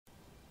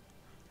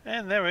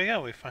And there we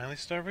go, we finally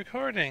start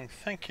recording.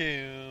 Thank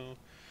you.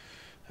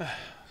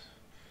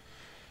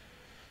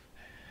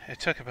 It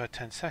took about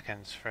 10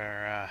 seconds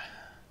for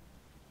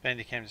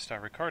Bandicam to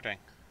start recording.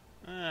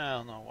 I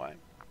don't know why.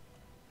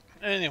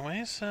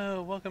 Anyways,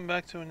 welcome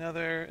back to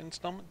another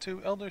installment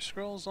to Elder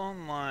Scrolls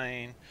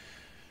Online.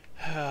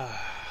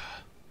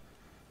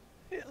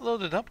 It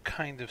loaded up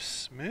kind of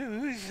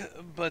smooth,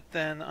 but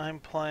then I'm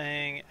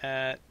playing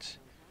at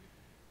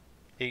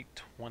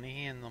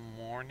 8:20 in the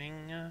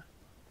morning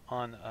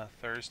on a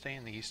Thursday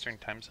in the Eastern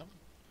Time Zone.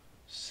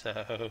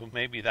 So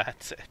maybe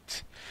that's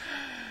it.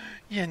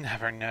 You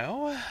never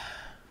know.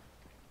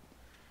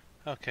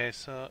 Okay,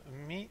 so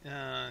no.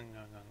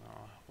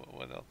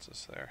 What else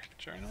is there?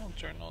 Journal.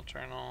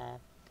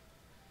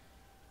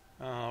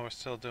 Oh, we're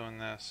still doing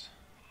this.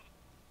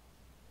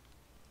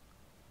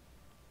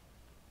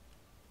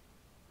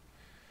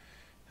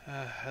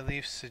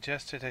 Alif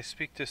suggested I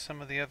speak to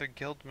some of the other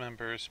guild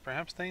members.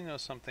 Perhaps they know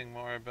something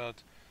more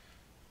about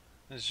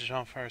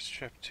Jean-Far's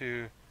trip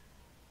to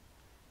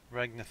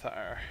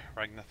Ragnathar.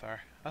 I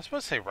was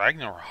supposed to say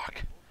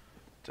Ragnarok.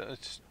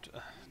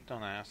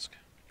 Don't ask.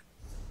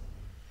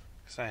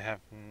 Because I have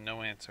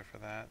no answer for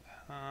that.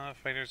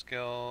 Fighters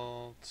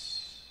Guild.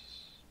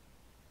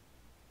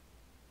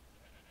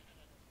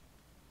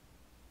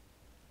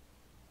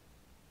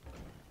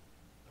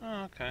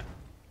 Oh, okay.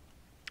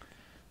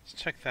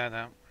 Let's check that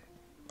out.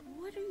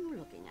 What are you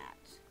looking at?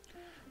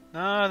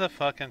 Ah, the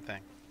fucking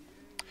thing.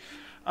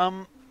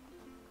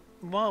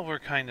 While we're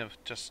kind of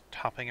just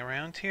hopping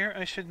around here,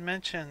 I should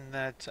mention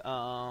that,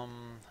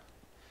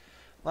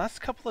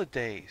 last couple of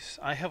days,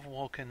 I have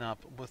woken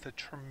up with a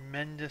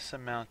tremendous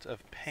amount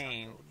of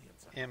pain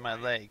in my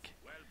leg.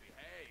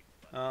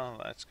 Oh,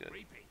 that's good.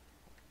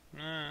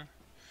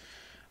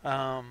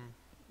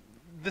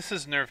 This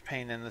is nerve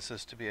pain and this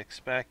is to be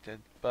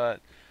expected, but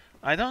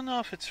I don't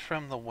know if it's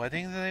from the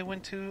wedding that I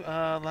went to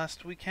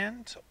last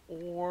weekend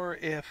or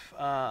if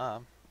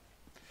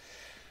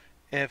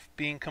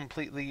being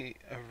completely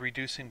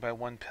reducing by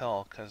one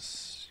pill,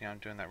 because I'm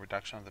doing that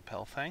reduction of the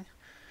pill thing.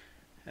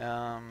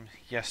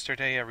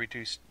 Yesterday I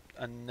reduced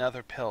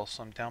another pill,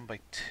 so I'm down by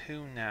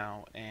 2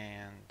 now,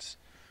 and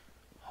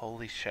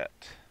holy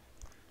shit.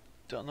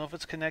 Don't know if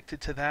it's connected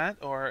to that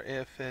or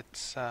if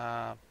it's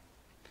the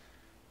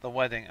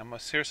wedding. I'm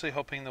seriously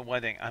hoping the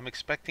wedding. I'm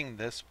expecting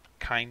this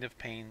kind of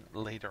pain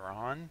later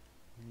on,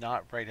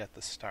 not right at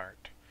the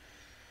start.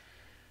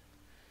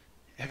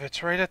 If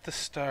it's right at the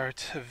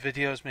start,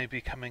 videos may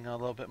be coming a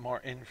little bit more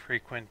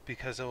infrequent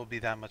because it will be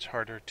that much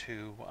harder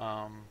to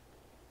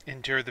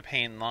endure the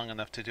pain long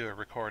enough to do a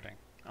recording,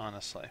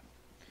 honestly.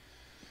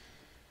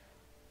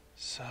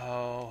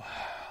 So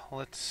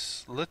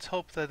let's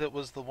hope that it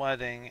was the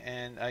wedding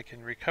and I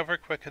can recover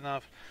quick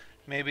enough,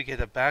 maybe get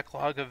a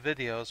backlog of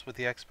videos with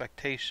the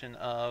expectation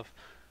of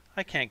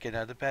I can't get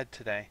out of bed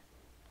today,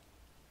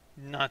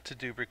 not to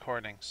do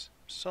recordings.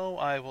 So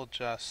I will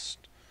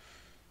just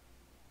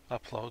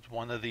upload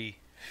one of the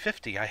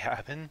 50 I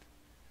have in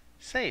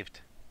saved.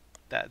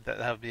 That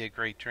would be a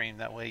great dream.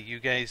 That way you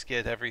guys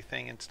get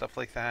everything and stuff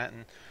like that,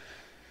 and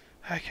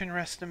I can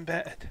rest in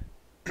bed.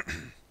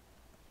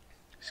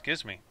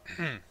 Excuse me.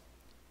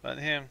 But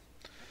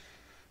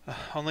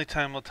only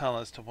time will tell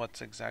as to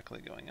what's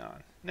exactly going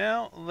on.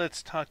 Now,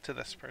 let's talk to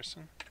this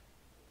person.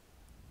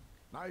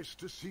 Nice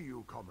to see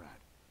you,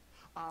 comrade.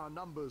 Our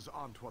numbers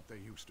aren't what they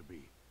used to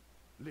be.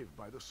 Live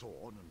by the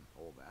sword and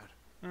all that.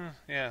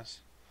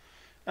 Yes.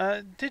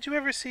 Did you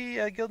ever see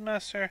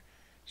Guildmaster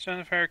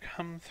Jennifer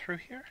come through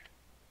here?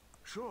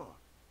 Sure,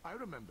 I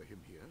remember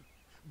him here,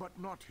 but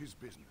not his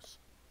business.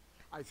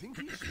 I think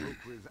he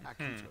spoke with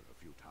Akita a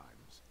few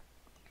times.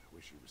 I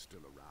wish he was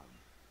still around.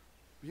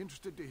 Be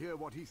interested to hear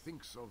what he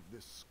thinks of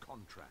this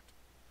contract,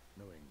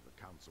 knowing the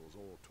council's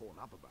all torn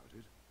up about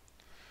it.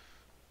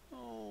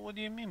 Oh, what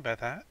do you mean by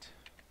that?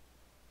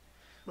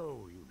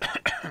 Oh, you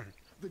know.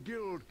 The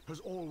guild has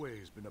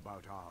always been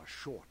about our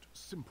short,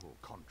 simple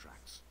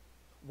contracts.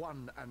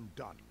 One and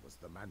done was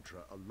the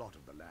mantra a lot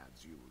of the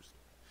lads used.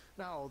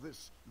 Now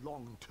this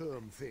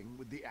long-term thing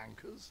with the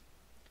anchors.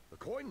 The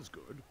coin's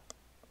good,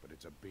 but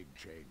it's a big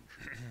change.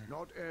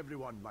 Not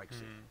everyone likes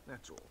it,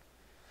 that's all.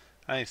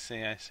 I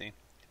see.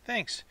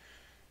 Thanks.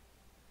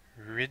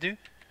 Ridu?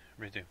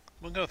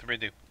 We'll go with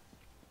Ridu.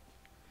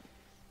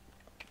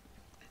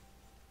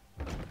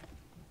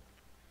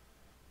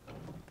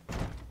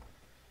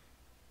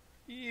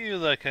 You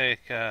look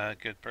like a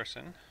good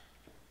person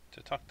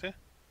to talk to.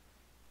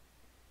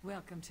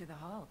 Welcome to the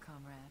hall,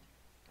 comrade.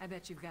 I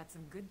bet you've got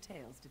some good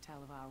tales to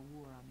tell of our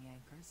war on the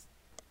anchors.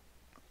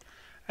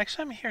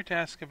 Actually, I'm here to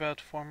ask about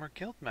former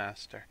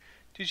guildmaster.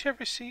 Did you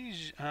ever see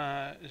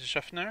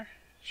Jafnir?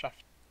 Sure,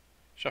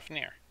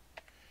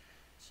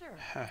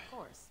 of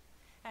course.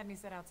 Had me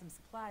set out some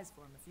supplies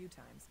for him a few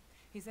times.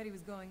 He said he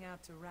was going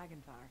out to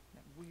Ragnthar,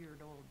 that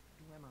weird old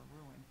Dwemer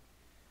ruin.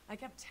 I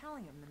kept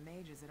telling him the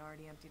mages had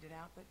already emptied it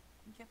out, but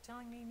he kept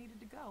telling me he needed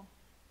to go.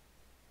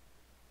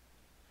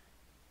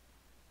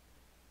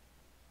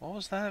 What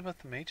was that about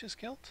the Mages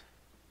Guild?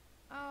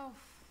 Oh,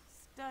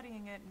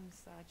 studying it and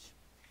such.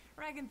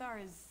 Ragnthar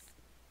is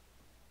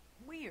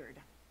weird.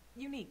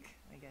 Unique,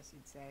 I guess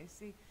you'd say.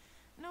 See,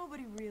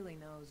 nobody really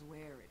knows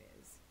where it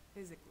is.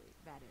 Physically,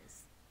 that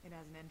is. It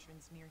has an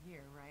entrance near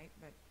here, right?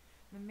 But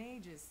the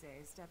mages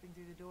say stepping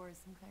through the door is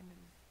some kind of,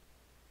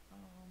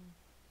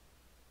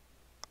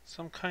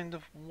 Some kind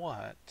of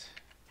what?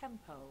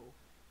 tempo.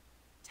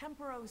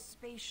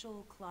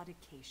 Temporospatial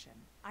claudication.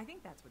 I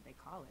think that's what they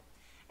call it.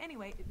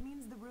 Anyway, it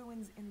means the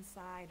ruins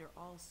inside are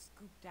all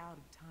scooped out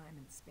of time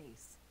and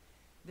space.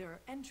 There are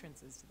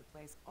entrances to the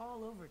place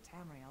all over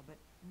Tamriel, but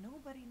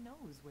nobody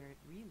knows where it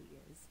really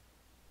is.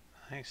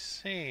 I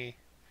see.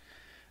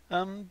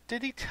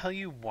 Did he tell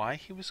you why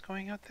he was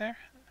going out there?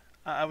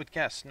 I would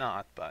guess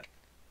not, but...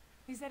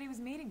 He said he was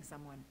meeting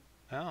someone.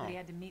 Oh. But he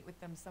had to meet with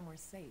them somewhere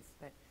safe,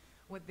 but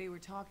what they were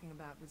talking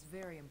about was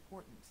very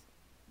important.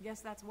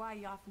 Guess that's why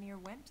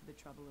Yafnir went to the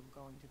trouble of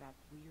going to that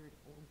weird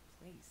old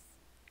place.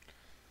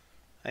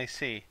 I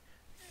see.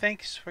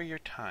 Thanks for your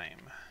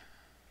time.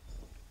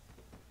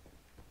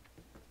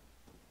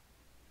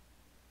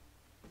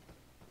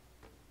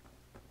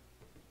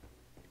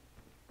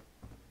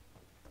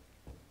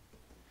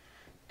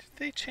 Did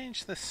they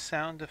change the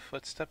sound of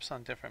footsteps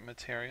on different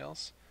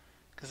materials?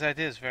 Because that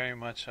is very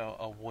much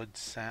a wood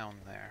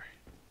sound there.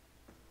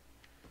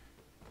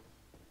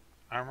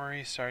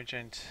 Armory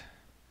Sergeant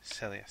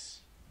Silius.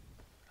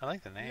 I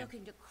like the name.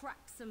 Looking to crack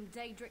some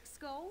Daedric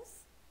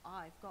skulls?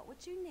 I've got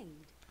what you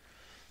need.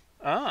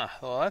 Ah,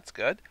 well that's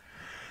good.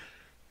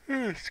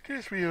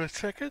 Excuse me a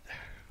second.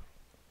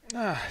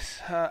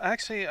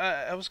 Actually,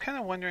 I was kind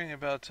of wondering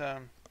about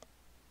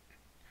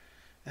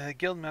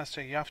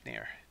Guildmaster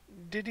Yafnir.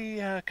 Did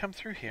he come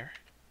through here?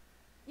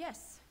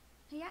 Yes,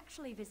 he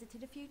actually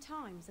visited a few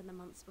times in the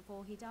months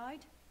before he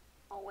died.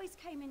 Always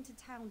came into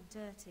town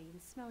dirty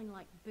and smelling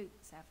like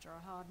boots after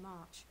a hard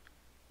march.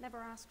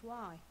 Never asked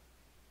why.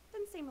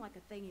 Didn't seem like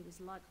a thing he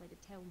was likely to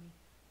tell me.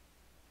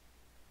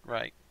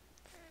 Right.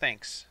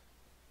 Thanks.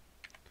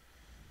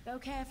 Go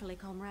carefully,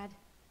 comrade.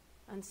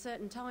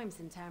 Uncertain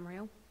times in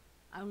Tamriel.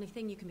 Only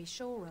thing you can be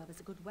sure of is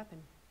a good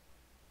weapon.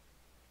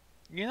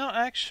 You know,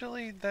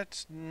 actually,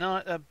 that's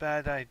not a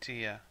bad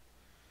idea.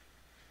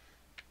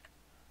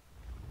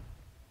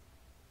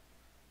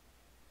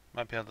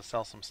 Might be able to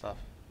sell some stuff.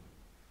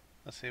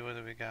 Let's see, what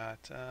do we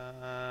got?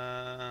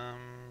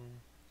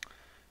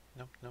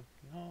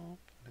 Nope.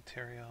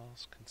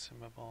 Materials,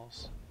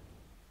 consumables.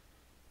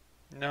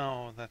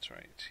 No, that's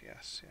right.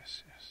 Yes.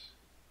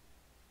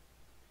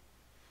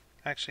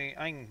 Actually,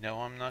 I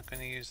know I'm not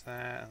going to use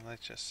that, and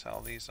let's just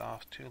sell these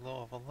off too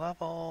low of a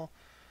level.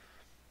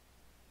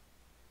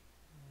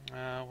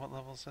 What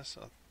level is this?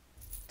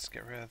 Let's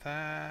get rid of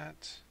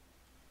that.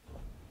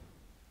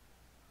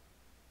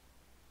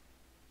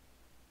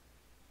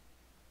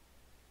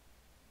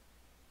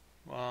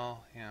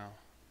 Well, yeah.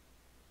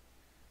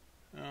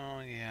 Oh,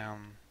 yeah.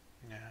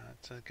 Yeah,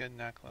 it's a good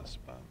necklace,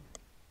 but...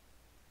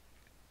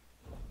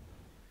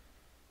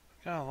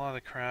 got a lot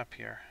of crap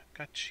here.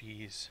 Got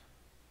cheese.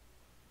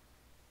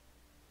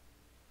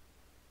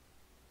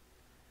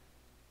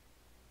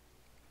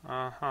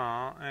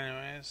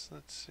 Anyways,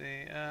 let's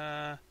see.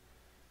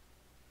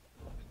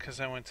 Because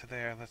I went to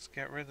there. Let's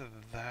get rid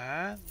of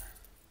that.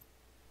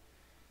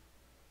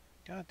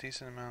 Got a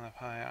decent amount of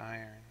high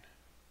iron.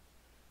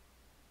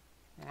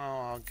 Oh,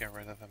 I'll get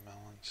rid of the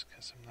melons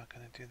because I'm not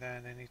going to do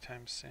that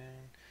anytime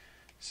soon.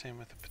 Same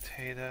with the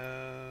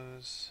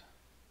potatoes.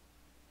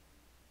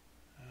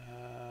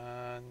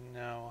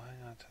 No,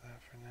 hang on to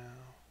that for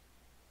now.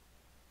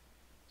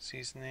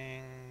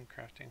 Seasoning,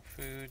 crafting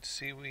food,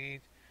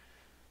 seaweed,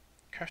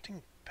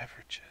 crafting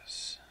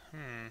beverages.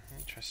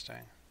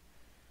 Interesting.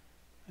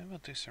 Maybe we'll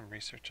do some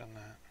research on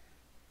that.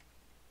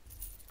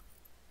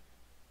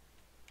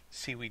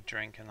 Seaweed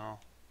drink and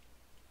all.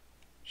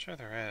 Sure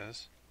there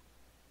is.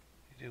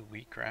 You do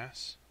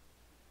wheatgrass.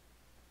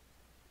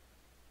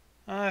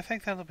 I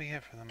think that'll be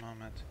it for the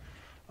moment.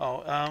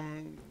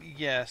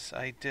 Yes,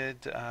 I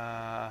did,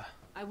 I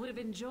would have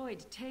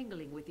enjoyed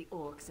tangling with the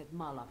orcs at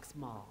Malak's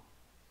Maw.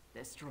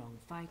 They're strong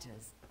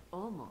fighters,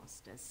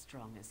 almost as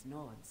strong as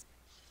Nords.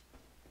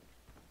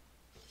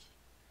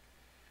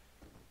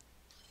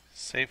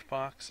 Safe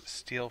box,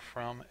 steal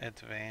from,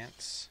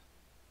 advance.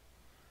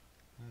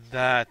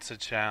 That's a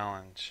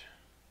challenge.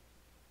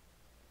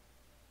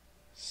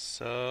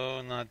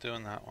 So, not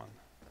doing that one.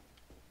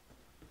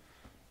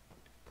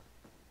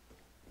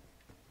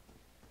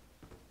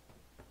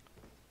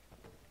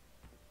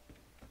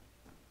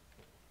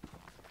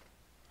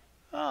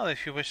 Oh,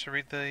 if you wish to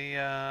read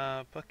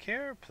the book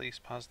here, please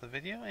pause the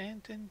video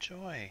and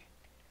enjoy.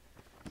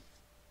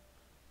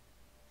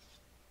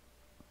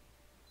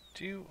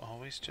 Do you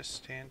always just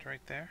stand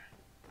right there?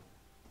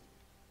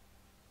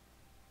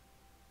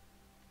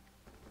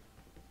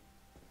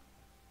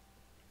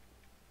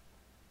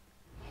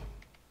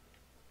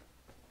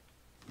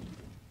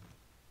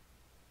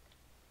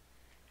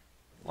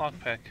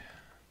 Lockpick.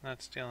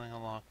 Not stealing a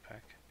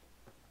lockpick.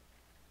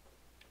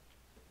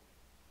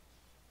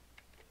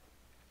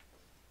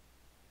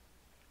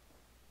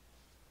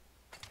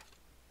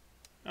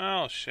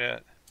 Oh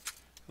shit.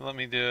 Let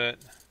me do it.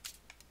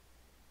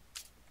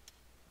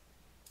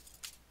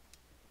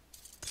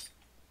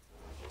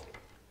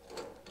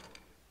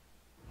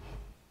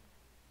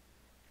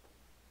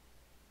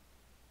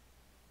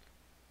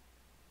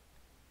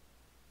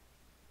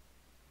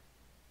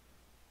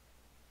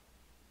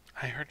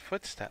 I heard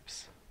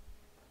footsteps.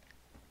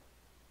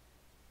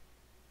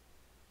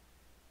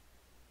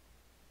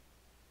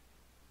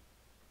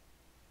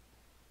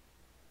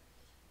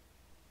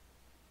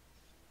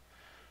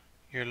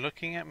 You're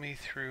looking at me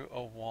through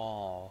a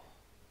wall.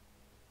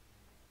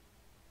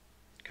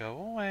 Go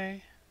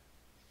away.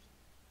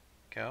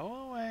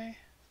 Go away.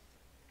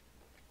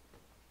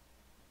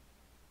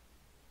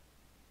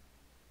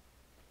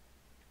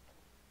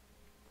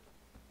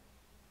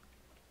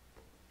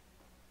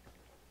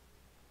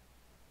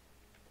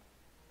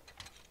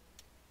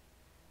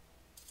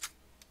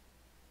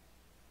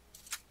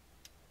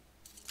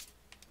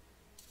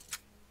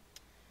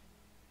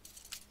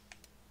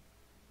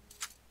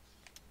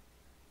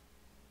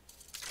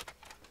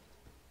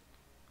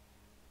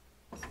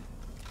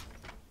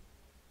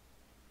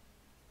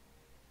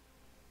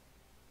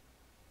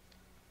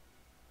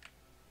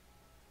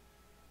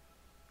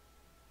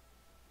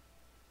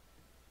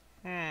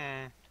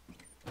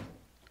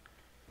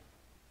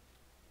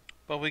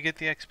 But we get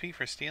the XP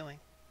for stealing.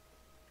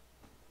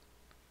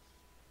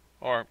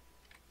 Or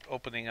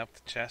opening up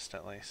the chest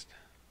at least.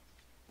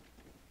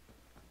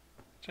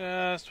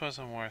 Just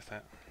wasn't worth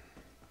it.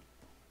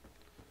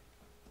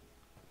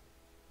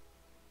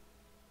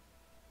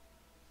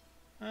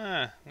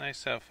 Ah,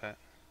 nice outfit.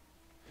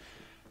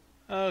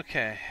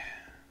 Okay.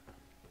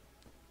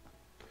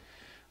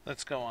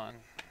 Let's go on.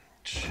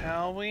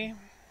 Shall we?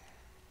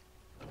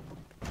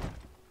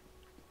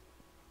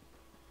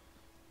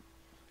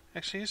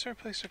 Actually, is there a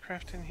place to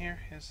craft in here?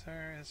 Is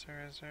there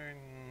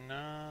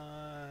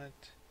not?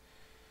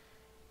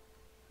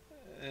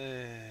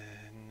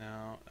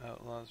 No.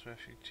 Outlaws,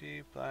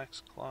 refugee, black's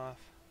cloth.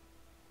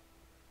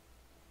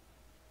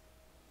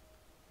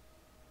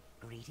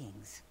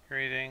 Greetings.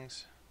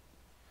 Greetings.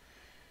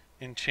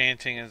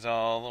 Enchanting is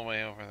all the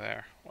way over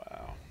there.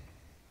 Wow.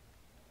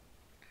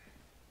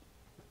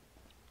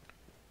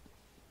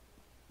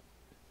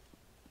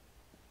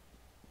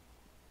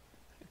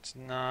 It's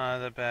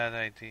not a bad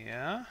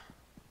idea.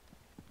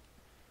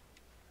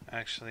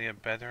 Actually, a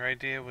better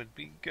idea would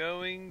be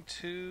going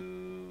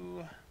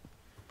to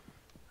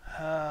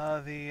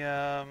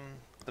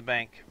the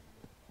bank.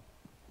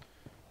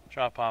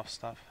 Drop off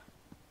stuff.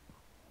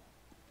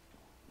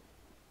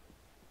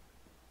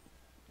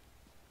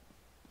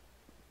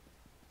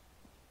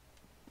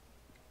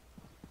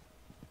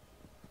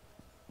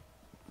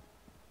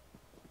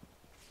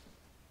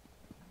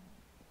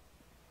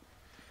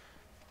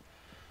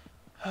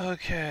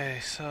 Okay,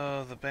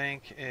 so the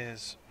bank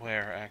is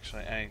where?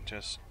 Actually, I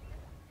just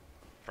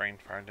brain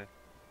farted.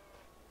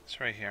 It's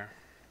right here.